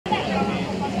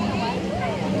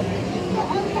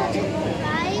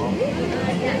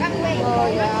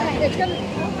it's gonna.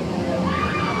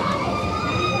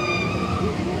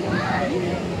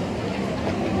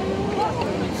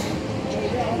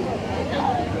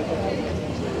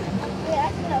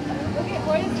 Okay,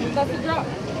 boys, that's the drop.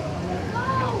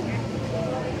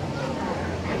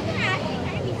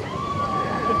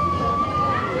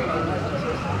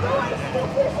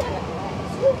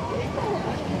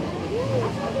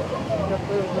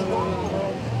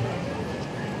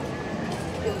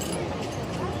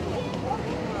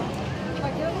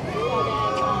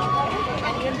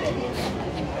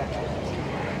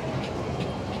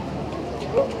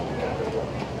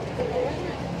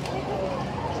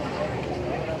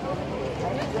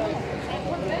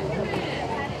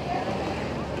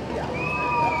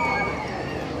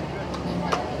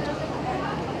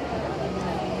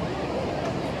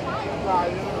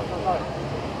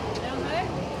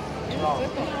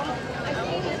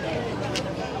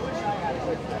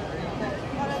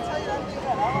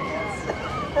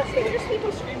 There's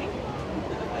people screaming.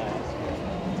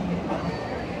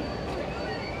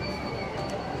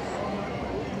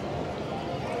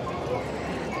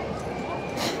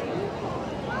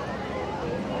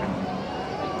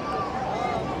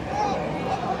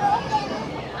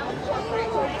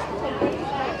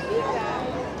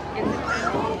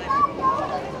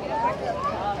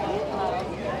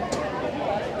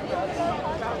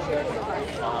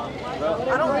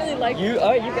 I don't really like you.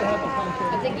 Oh, you can have a fun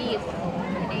too. the geese.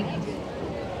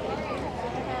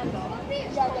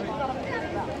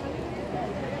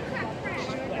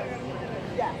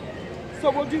 Yeah.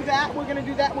 So we'll do that. We're gonna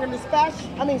do that. We're gonna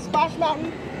Splash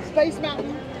Mountain, Space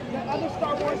Mountain, the other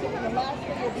Star Wars, and then the last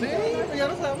one will be. Sí, ya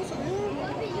lo sabemos subido.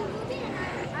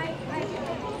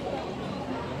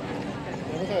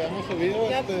 Ya nos habíamos subido.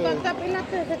 ¿Cuánta pila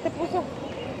se te puso?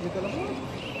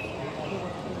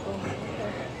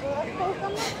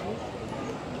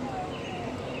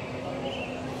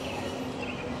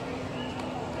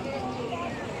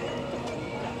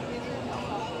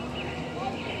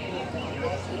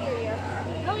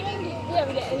 No, we didn't. Yeah,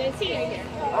 we did. And then see right here.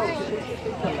 Oh, we should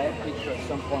take a live picture at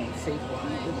some point. Safely.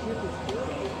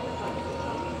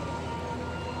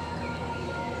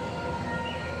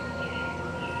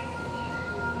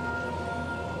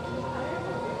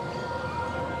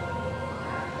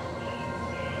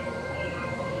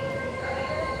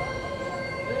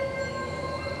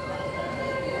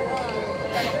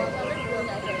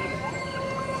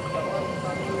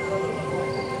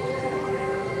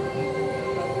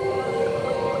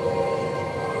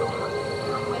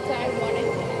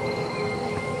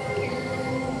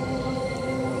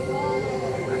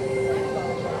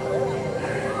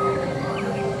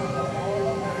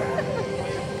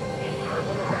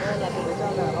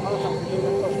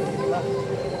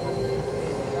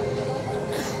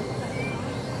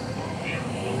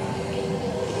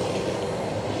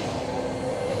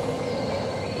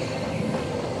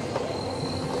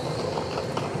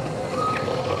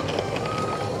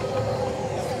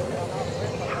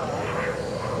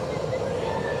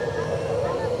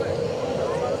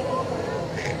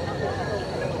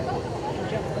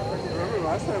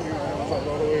 Last time we went, I was like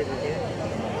all the way over there.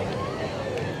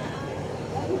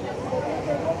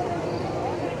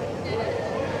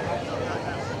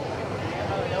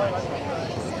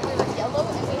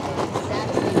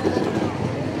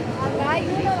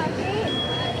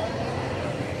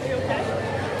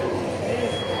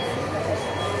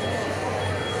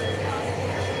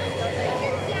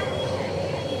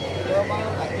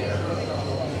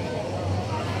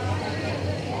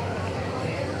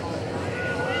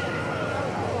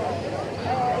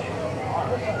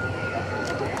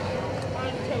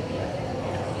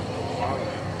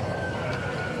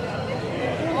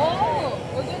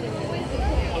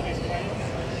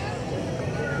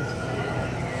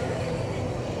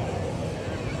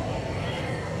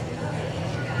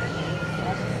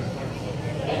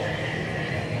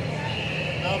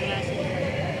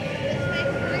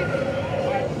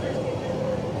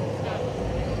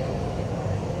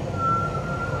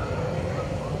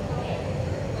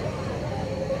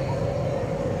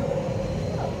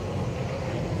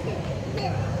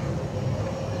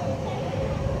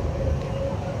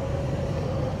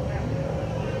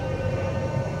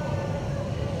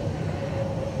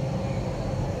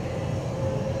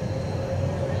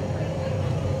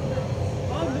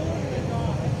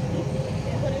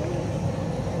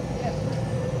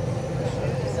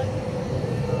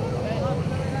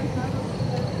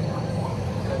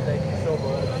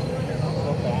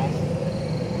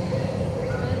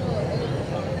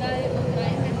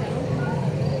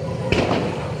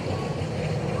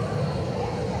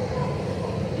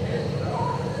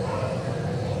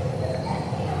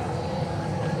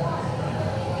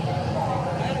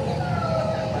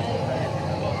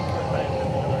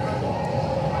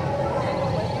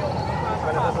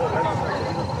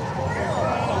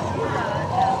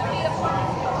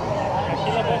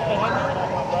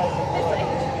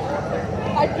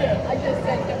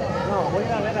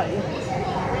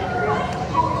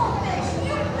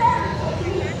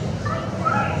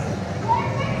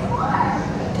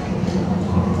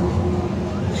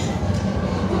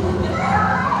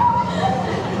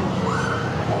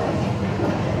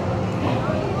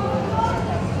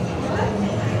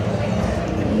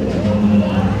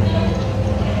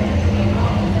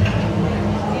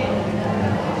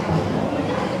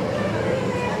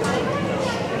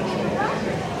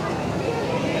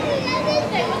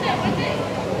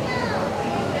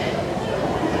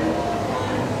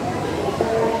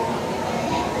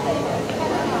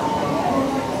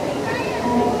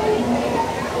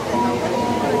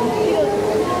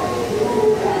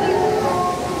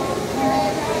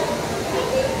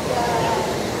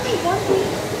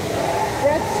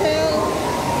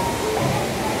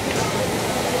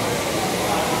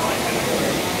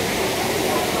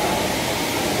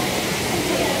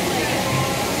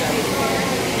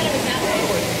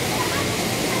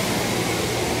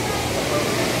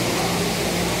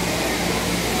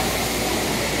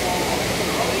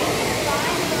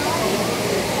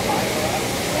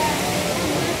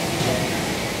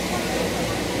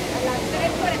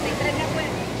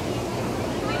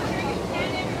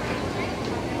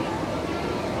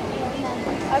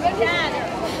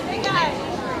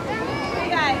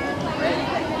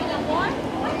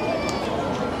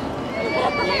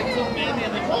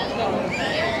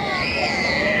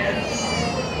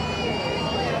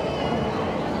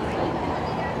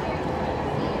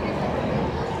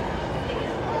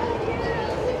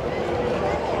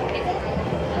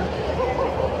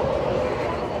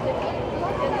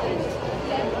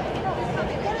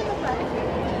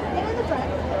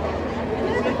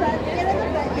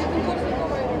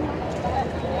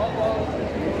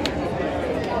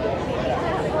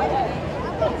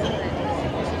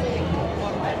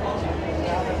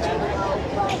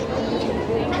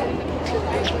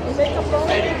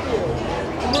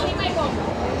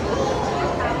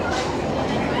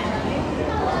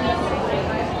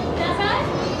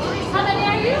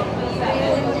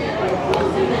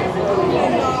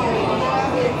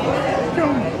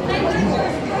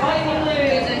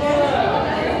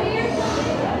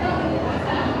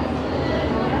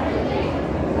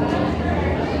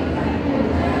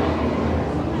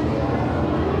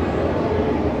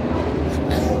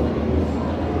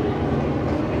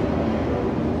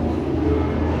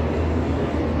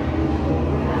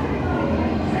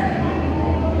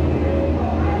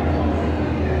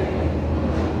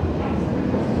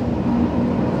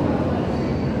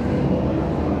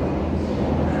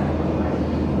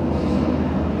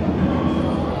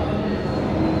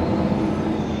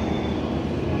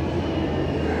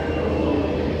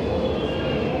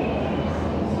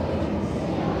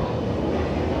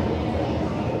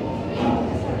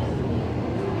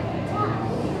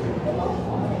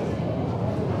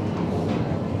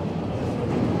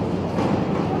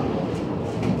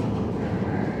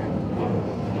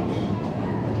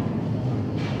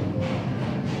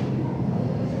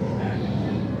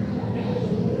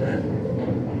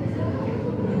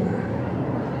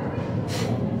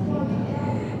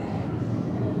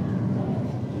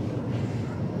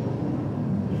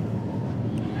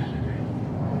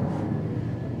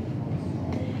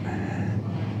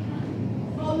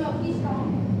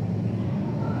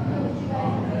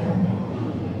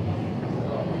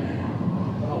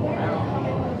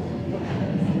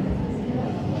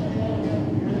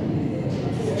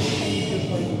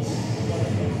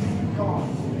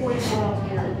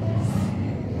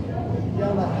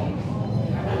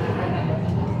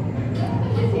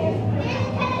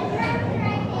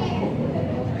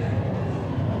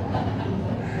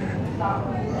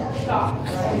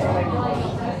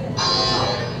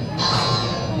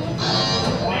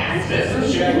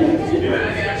 This check. New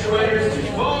energy actuators to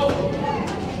full.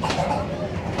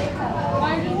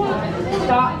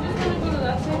 Stop.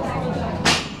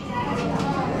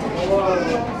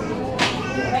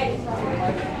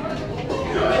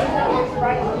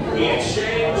 The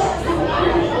exchange.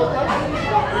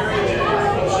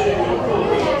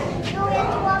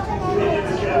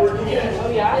 Oh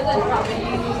yeah?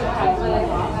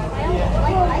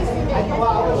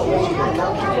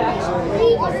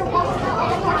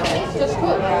 Just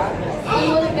good, yeah? You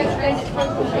will explain it from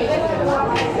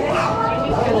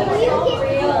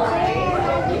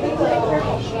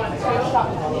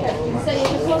so you're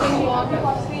just holding water?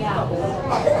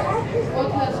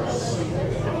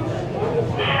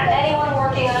 Anyone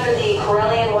working under the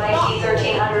Corellian YT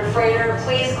 1300 freighter,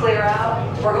 please clear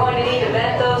out. We're going to need to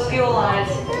vent those fuel lines.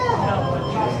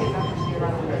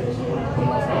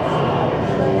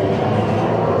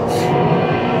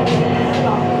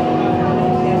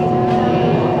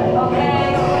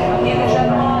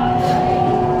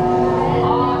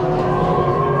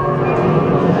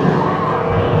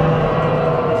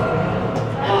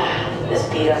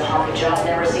 Job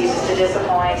never ceases to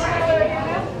disappoint.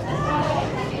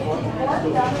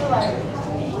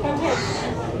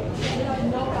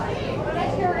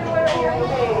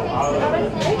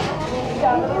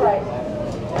 Down to the right.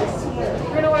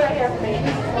 You're gonna wait right here for me.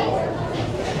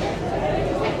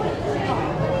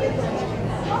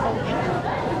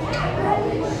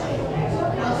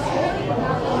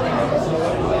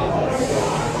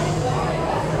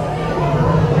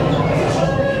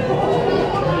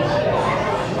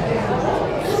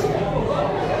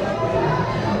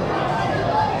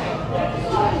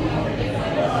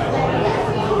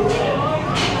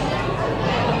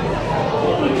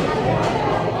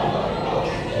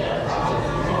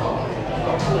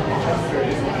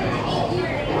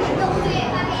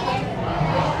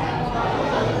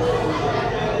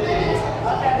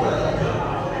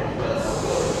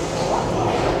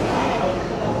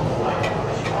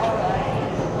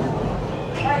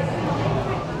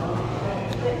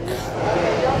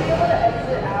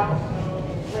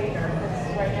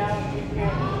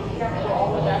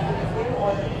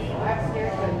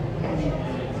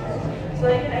 So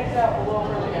they can exit out a little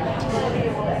further down. So they'll be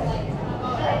able to exit.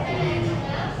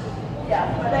 Yeah,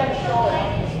 but they have to show it.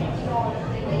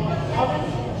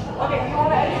 Okay, if you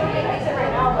want to exit right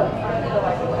now, but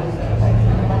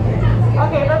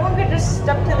okay, if everyone could just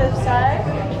step to the side.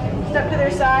 Step to their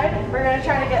side. We're going to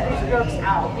try to get these ropes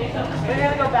out. We're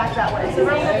going to go back that way. So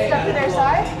everyone can step to their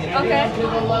side. Okay.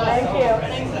 Thank you.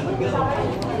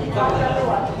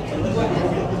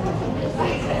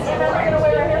 Remember, you're going to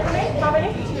wait right here for me? How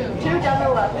many? Two down to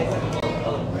the left.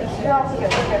 You're also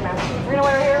good. You're good, ma'am. We're going to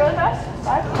wait right here really fast.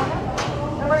 5.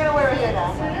 And we're going to wait right here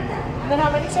now. And then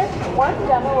how many, sir? 1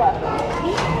 down to the left.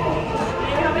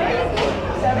 And how many?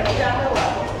 7 down to the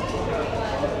left.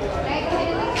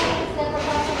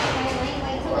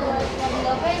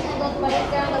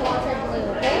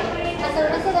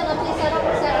 Asegúrense de no utilizar o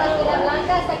pulsar la luna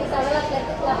blanca hasta que se abra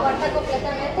la puerta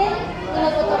completamente y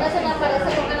los botones en la pared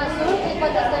se pongan azul. En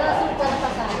cuanto estén azul pueden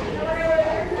pasar.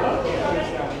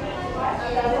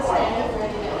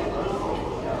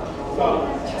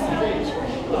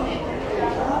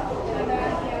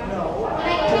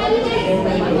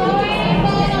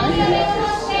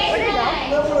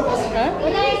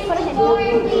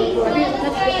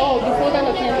 Oh, you fold down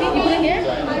the canopy? You put it here?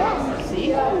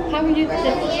 See? How would you fold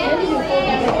down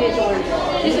like this or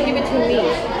just to give it to me?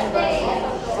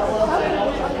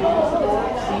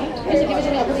 See? Just to give it to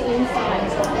me, I'll put it inside.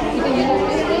 You can use it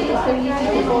this way, it's so easy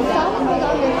to fold down.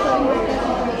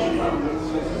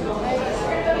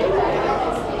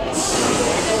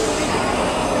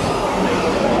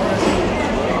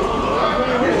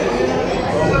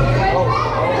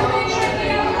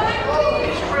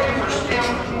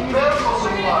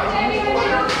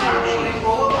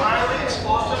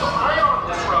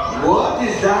 What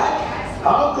is that?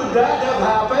 How could that have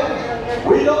happened?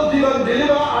 We don't even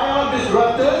deliver ion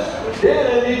disruptors.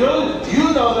 They're illegal.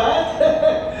 You know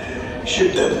that.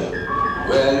 Ship them.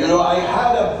 Well, you know, I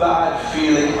had a bad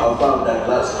feeling about that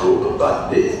last group, but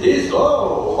this, this is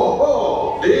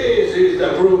the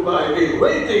group I've been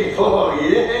waiting for.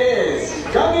 Yes.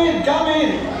 Come in, come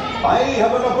in. I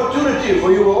have an opportunity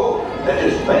for you all that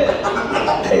is very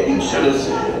dangerous.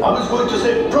 I was going to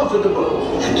say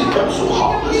profitable. You think I'm so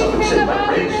heartless I would send my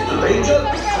brains into danger?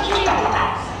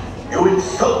 You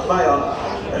insult my honor.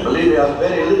 And believe me, I have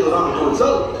very little honor to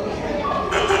insult.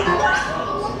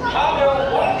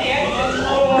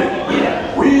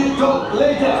 We'll talk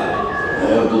later. I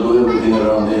have to do everything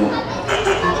around here.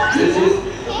 This is...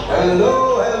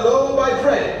 Hello, my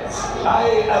friends. I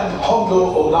am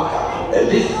Hondo Onaka, and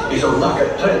this is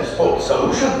Onaka Transport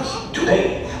Solutions.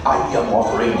 Today, I am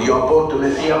offering the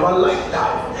opportunity of a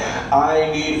lifetime.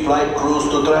 I need flight crews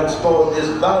to transport this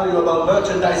valuable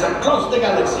merchandise across the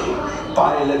galaxy.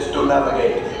 Pilots to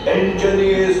navigate,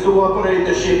 engineers to operate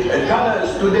the ship, and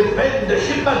gunners to defend the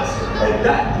shipments. And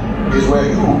that is where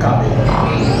you come in.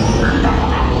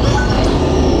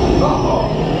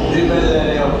 The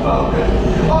Millennium Falcon.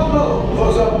 On loan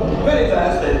for some very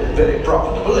fast and very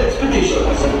profitable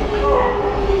expeditions.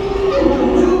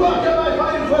 Chewbacca, my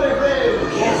fine furry friend.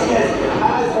 Yes,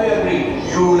 as we agreed,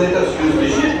 you let us use the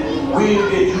ship, we'll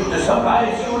get you the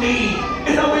supplies you need.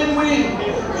 It's a win-win.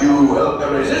 You help the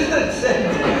resistance,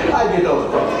 and I get all the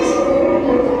profits.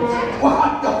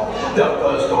 What? The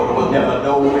first order will never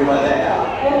know we were there.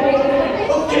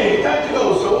 Okay, time to go,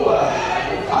 so,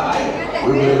 alright.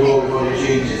 We're gonna go over the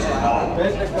changes now.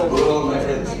 Well, my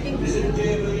friends, listen to me.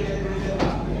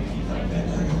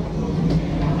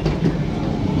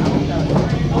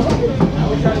 I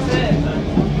wish I said.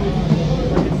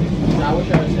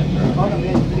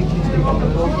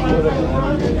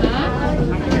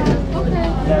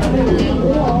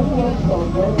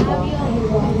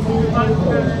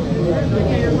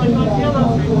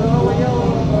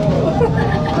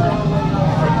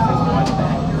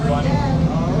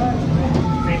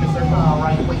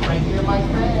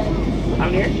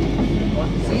 I'm here.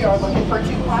 So you are looking for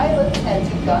 2 pilots and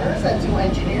 2 gunners and 2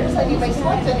 engineers, and you may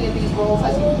select any of these roles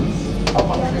as you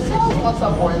amongst yourselves. Once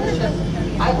on board the ship,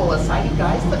 I will assign you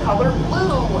guys the color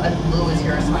blue, and blue is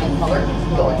your assigned color.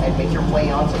 Go ahead, make your way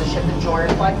onto the ship, enjoy your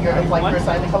flight. You're the flight crew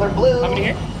assigned the color blue. How many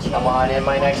here? Come on in,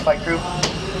 my next flight crew.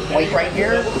 Wait right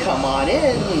here. Come on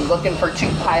in. Looking for 2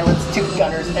 pilots, 2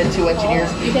 gunners, and 2 engineers.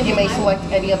 You may select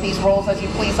any of these roles as you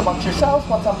please amongst yourselves.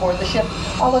 Once on board the ship,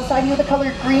 I'll assign you the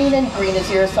color green, and green is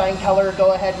your assigned color.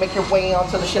 Go ahead, make your way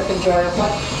onto the ship, enjoy your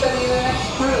flight. Send you the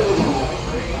next crew.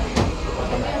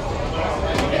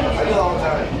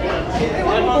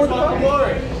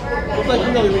 Looks like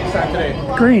you're really weak side today.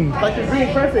 Green. Like you're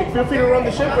green, perfect. Feel free to run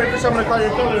the ship. Wait for someone to call your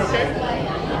color, okay?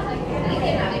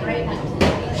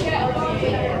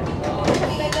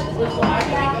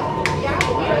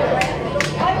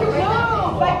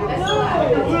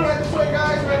 Blue right this way,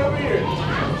 guys. Right over here.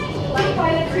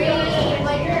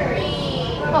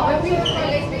 Oh, I'm green.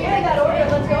 Yeah, that order.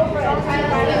 Let's go for it.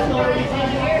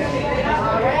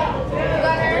 Alright.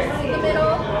 Gunners in the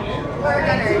middle. Or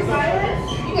gunners.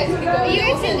 You guys can go. You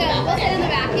guys can go. We'll sit in the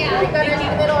back, yeah. Gunners in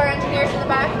the middle or engineers in the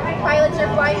back. Pilots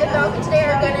are flying the Falcon today.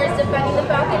 Our gunners defending the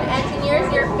Falcon.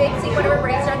 Engineers, you're fixing whatever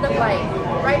breaks start the flight.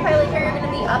 Right pilot here, you're going to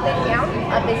be up and down.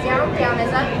 Up is down, down is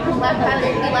up. Left pilot,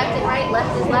 you're going to be left and right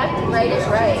is left, right is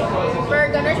right. For our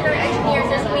gunners and our engineers,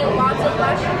 there's going to be lots of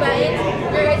flashing buttons.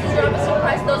 Your guys' job is to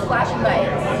press those flashing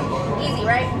buttons. Easy,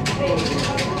 right?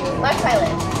 Left pilot.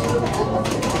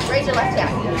 Raise your left hand.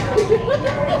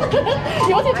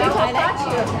 You want to take I got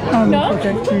you. No?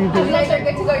 Okay, here you You go. guys are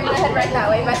good to go. You're going to head right that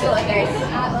way. Best of luck, guys.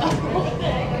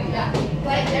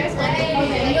 There's one.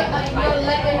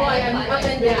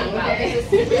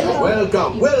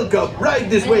 Welcome, right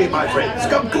this way, my friends.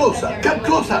 Come closer.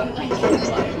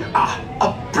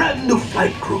 A brand new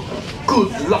flight crew.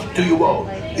 Good luck to you all.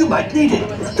 You might need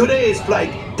it. Today's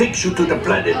flight takes you to the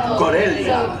planet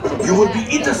Corellia. You will be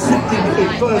intercepting a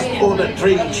first-order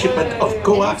training shipment of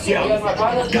coaxium.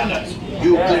 Gunners,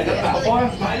 you clear the path.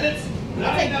 Pilots,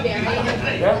 line up behind the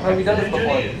plane. Yeah, have you done this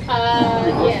before?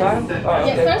 Yes. time? Oh,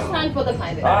 Yes, okay. first time for the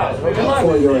pilot. Ah, so good luck.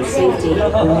 For your safety,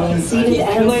 remain seated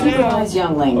and supervise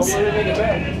younglings. Hopefully they make it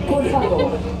back. Por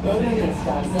favor, deben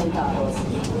estar sentados.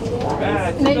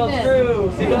 Seatbelt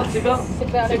through.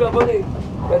 Seatbelt, buddy.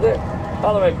 Right there.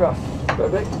 All the way across.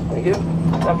 Perfect. Thank you.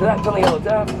 After that, turn the yellow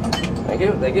down. Thank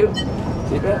you.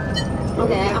 Seatbelt.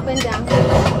 Okay, up and down. The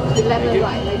left and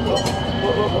right, like this.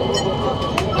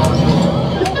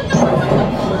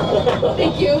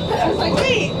 Thank you. I was like,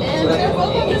 wait, and they're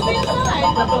both on the same side.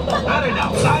 Not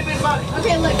enough. Simon, buddy.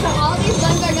 Okay, look, so all these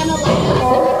guns are gonna light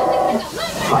up.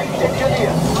 Flight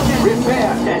engineer,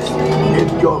 repair test.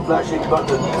 Hit your flashing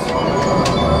buttons.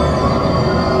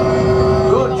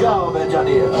 Good job,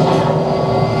 engineer.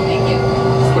 Thank you.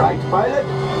 Right pilot,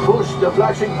 push the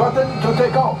flashing button to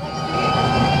take off.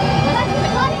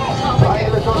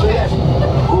 Pilot on the left,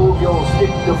 move your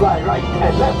stick to fly right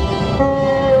and left.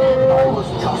 I was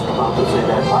just about to say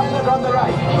that. Pilot on the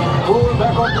right, pull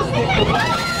back on the stick to fly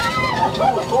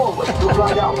and move forward to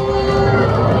fly out.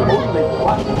 Only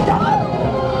one down.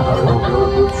 I hope you're a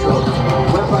good shot.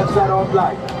 Weapons are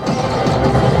online.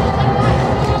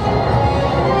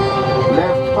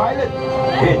 Left pilot,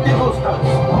 Hit the boosters.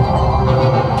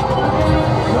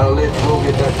 Now let's go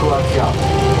get that Croatia.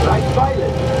 Right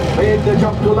pilot, make the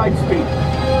jump to light speed.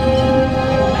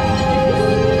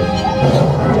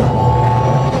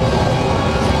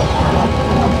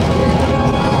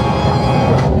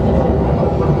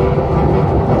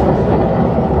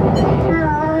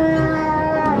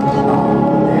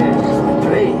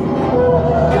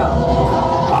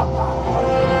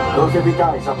 Those heavy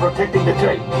guys are protecting the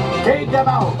train. Take them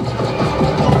out.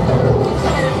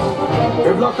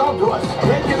 They've locked onto us.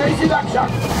 Take evasive action.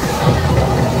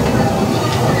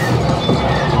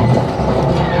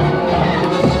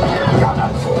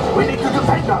 Gunners, we need to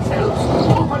defend ourselves.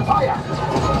 Open fire.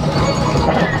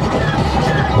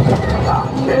 Ah,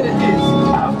 there it is.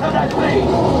 After that train.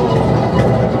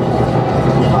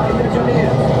 Fire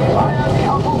engineers. Fire the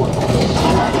harpoon.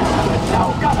 Now,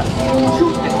 gunners,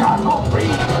 shoot the cargo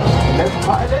free. Left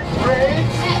pilot,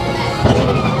 brakes.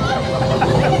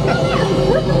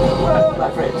 Well, my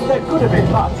friends, that could have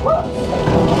been much worse.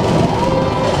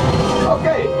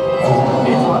 Okay,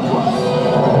 it's much worse.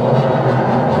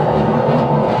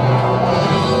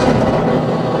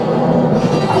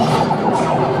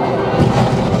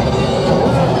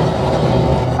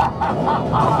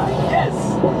 Yes,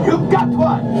 you got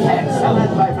one.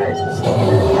 Excellent, my friends.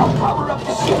 Now power up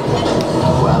the ship.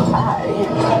 Well, I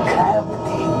have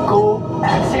the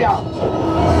coaxium.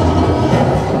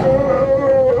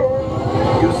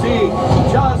 You see,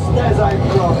 just as I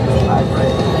promised, my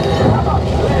friend. Come on,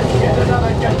 let's get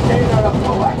another container of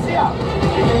coaxium.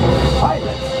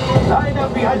 Pilots, line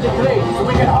up behind the train so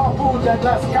we can harpoon that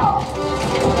last car.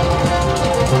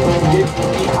 Get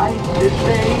behind the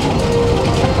train.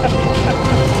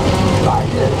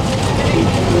 Pilots,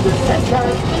 into the center.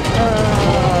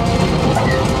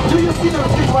 Do you see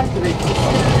those big white rings?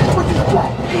 What is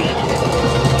black?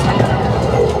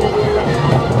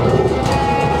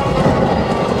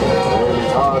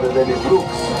 It's harder than it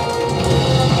looks.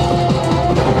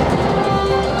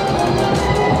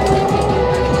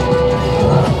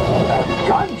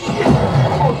 Gunship!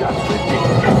 Oh, that's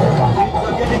ridiculous. Things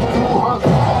are getting too hot.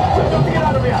 We're going to get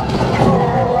out of here.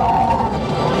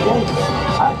 Yes,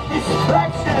 a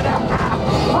distraction.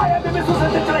 Fire the missiles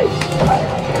at the train.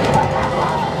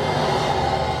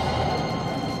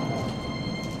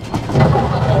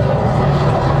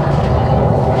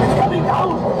 It's coming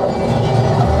down.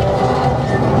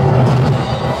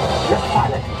 Just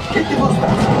pilot. Hit the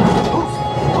booster. Boost.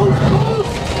 Boost.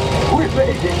 Boost. We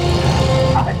made it.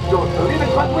 I don't believe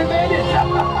it, but we made it.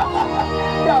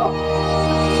 Now,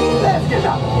 let's get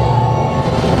out.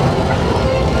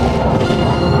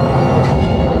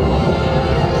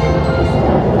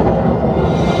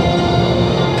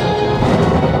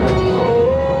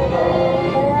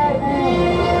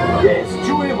 Yes,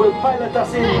 Chewie will pilot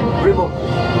us in remotely.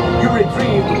 You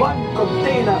retrieved one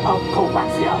container of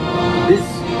coaxium. This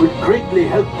will greatly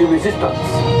help the resistance.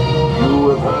 You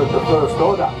have heard the first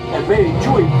order and made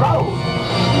Chewie proud.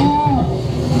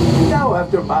 Now,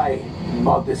 after my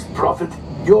modest profit,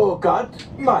 your cut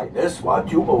minus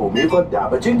what you owe me for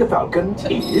damaging the Falcon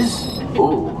is...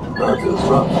 Oh, that is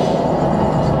rough.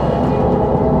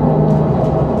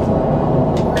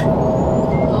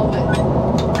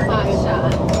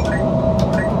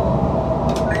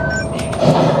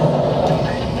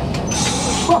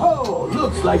 Whoa!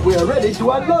 Looks like we are ready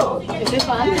to unload. Is it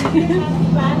fun? Is it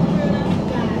fun?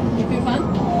 You can be fun.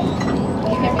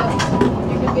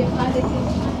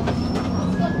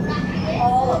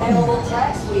 All available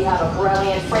text, we have a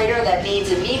brilliant freighter that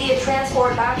needs immediate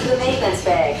transport back to the maintenance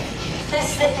bay.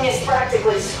 This thing is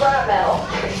practically scrap metal.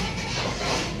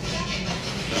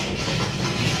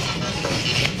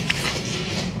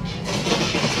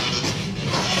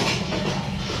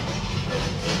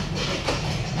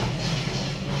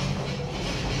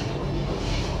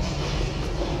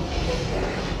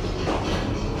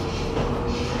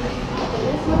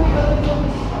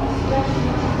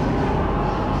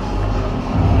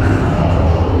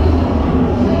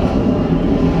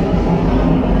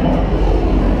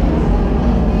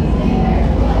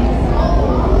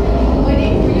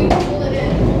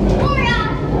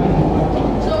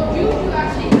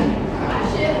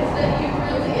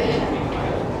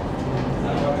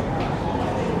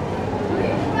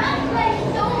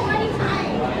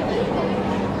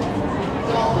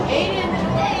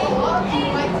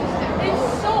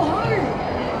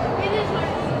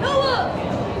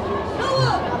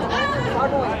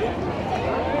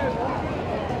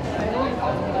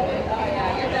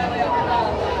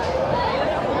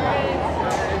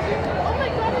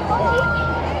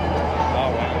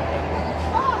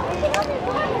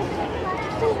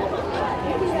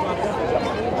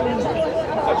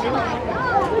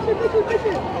 Hey,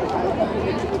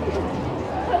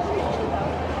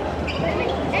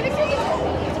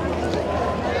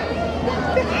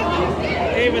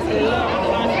 Mr.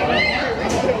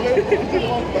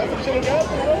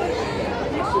 Love.